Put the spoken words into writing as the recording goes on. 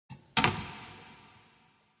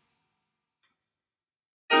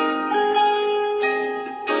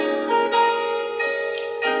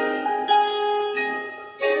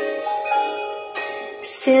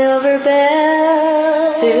Silver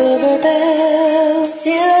bells, silver bells,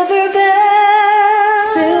 silver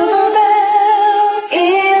bells, silver bells.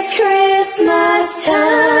 It's Christmas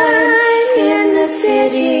time in the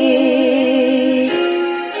city.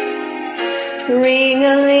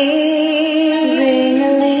 Ring-a-ling,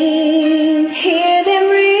 ring-a-ling, hear them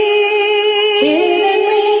ring.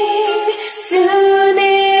 Soon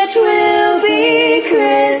it will be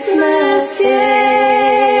Christmas Day.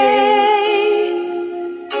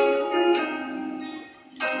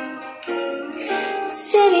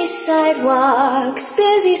 City sidewalks,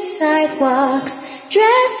 busy sidewalks,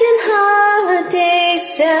 dressed in holiday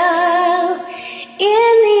style.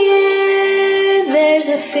 In the air, there's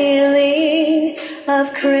a feeling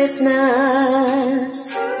of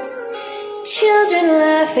Christmas. Children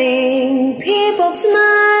laughing, people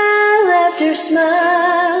smile after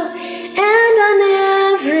smile, and on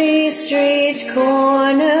every street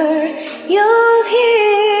corner you'll hear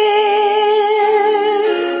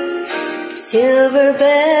silver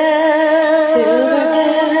bells, silver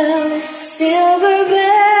bells, silver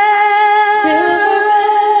bells, silver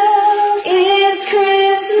bells. It's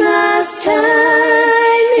Christmas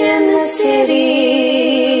time in the city.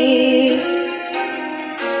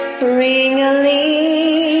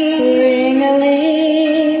 Ring-a-ling,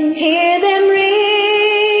 ring-a-ling, hear them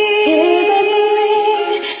ring, hear them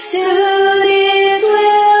ring. Soon it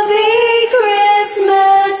will be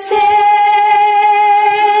Christmas Day.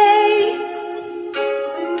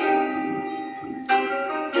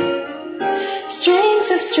 Strings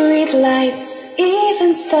of street lights,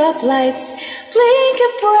 even stoplights, blink a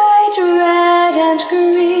bright red and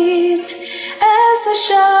green as the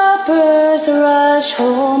shoppers rush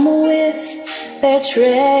home with their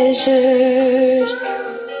treasures.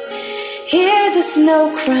 Hear the snow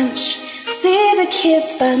crunch, see the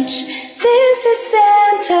kids bunch. This is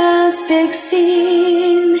Santa's big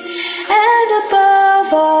scene, and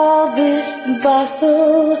above all this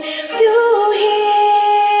bustle you hear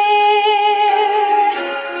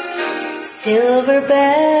silver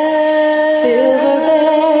bells,